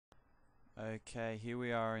Okay, here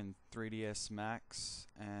we are in 3ds Max,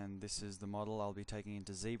 and this is the model I'll be taking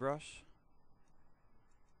into ZBrush.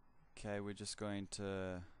 Okay, we're just going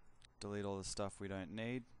to delete all the stuff we don't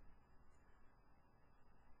need.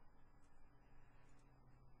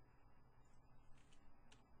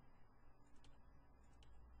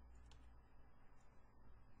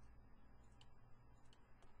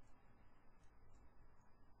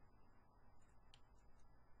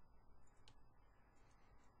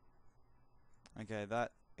 Okay,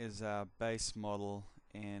 that is our base model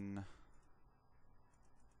in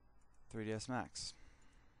 3ds Max.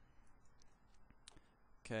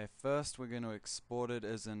 Okay, first we're going to export it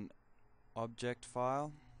as an object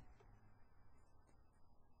file.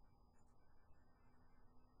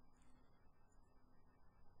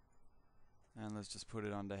 And let's just put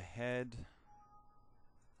it under head.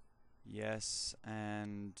 Yes,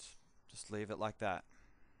 and just leave it like that.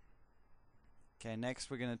 Okay, next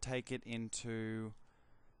we're going to take it into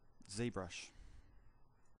ZBrush.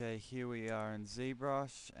 Okay, here we are in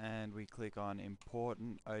ZBrush, and we click on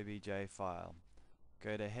Important OBJ File.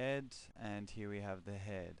 Go to Head, and here we have the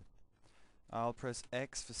head. I'll press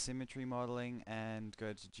X for symmetry modeling and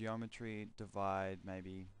go to Geometry, divide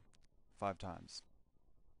maybe 5 times.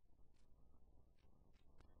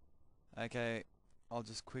 Okay, I'll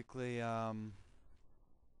just quickly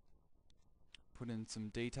put in some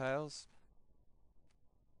details.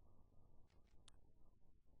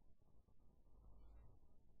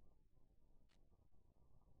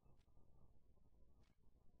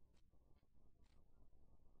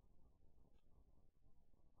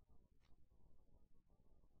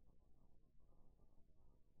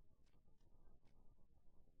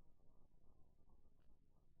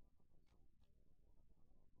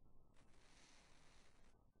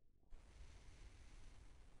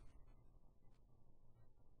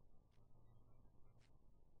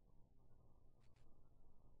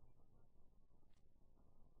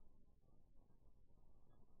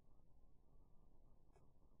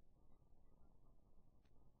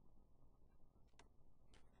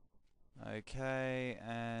 Okay,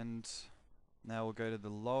 and now we'll go to the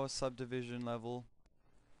lower subdivision level,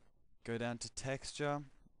 go down to texture,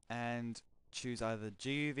 and choose either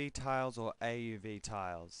GUV tiles or AUV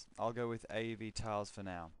tiles. I'll go with AUV tiles for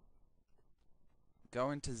now.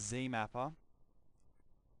 Go into ZMapper,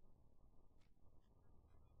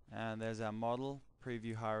 and there's our model,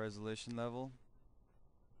 preview high resolution level.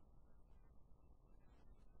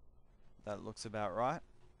 That looks about right.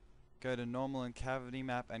 Go to normal and cavity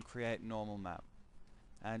map and create normal map,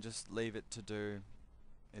 and just leave it to do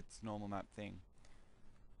its normal map thing.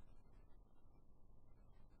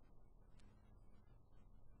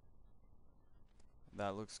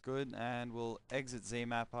 That looks good, and we'll exit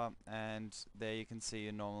ZMapper, and there you can see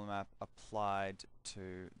your normal map applied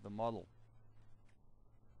to the model.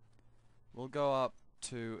 We'll go up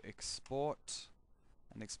to export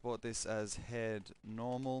and export this as head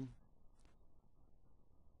normal,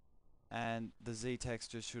 and the Z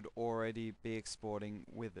texture should already be exporting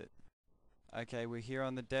with it. Okay, we're here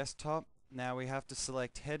on the desktop. Now we have to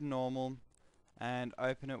select head normal and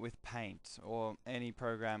open it with Paint or any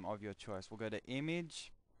program of your choice. We'll go to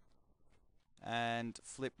Image and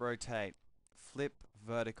flip rotate, flip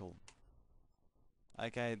vertical.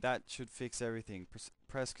 Okay, that should fix everything.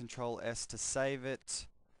 Press Ctrl S to save it,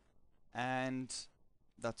 and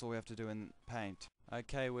that's all we have to do in Paint.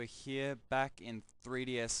 Okay, we're here back in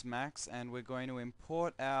 3ds Max, and we're going to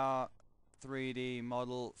import our 3D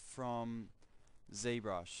model from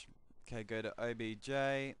ZBrush. Okay, go to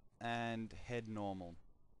OBJ and head normal.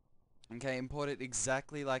 Okay, import it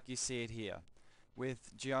exactly like you see it here,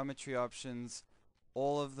 with geometry options,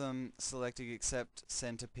 all of them selected except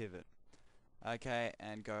center pivot. Okay,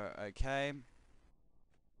 and go OK.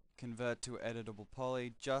 Convert to editable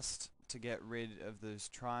poly just to get rid of those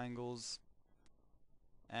triangles,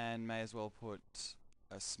 and may as well put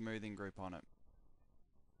a smoothing group on it.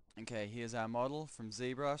 Okay, here's our model from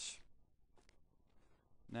ZBrush.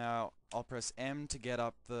 Now I'll press M to get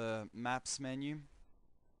up the Maps menu.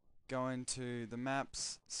 Go into the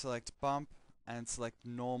Maps, select Bump, and select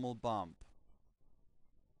Normal Bump.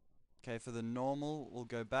 Okay, for the normal, we'll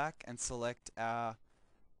go back and select our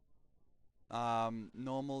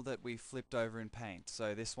normal that we flipped over in Paint.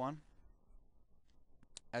 So this one.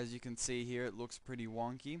 As you can see here, it looks pretty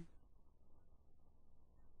wonky.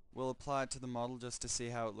 We'll apply it to the model just to see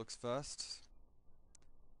how it looks first.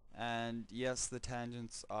 And yes, the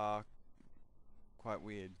tangents are quite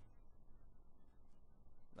weird.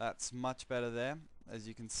 That's much better there, as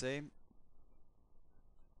you can see.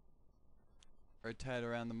 Rotate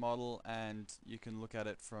around the model and you can look at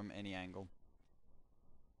it from any angle.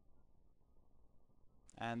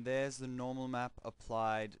 and there's the normal map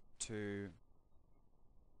applied to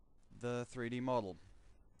the 3D model.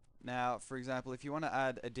 Now, for example, if you want to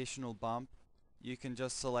add additional bump, you can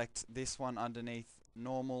just select this one underneath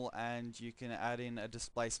normal, and you can add in a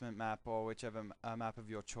displacement map or whichever map of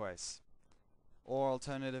your choice. Or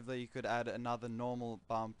alternatively, you could add another normal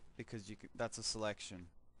bump because that's a selection.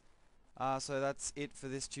 So that's it for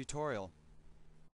this tutorial.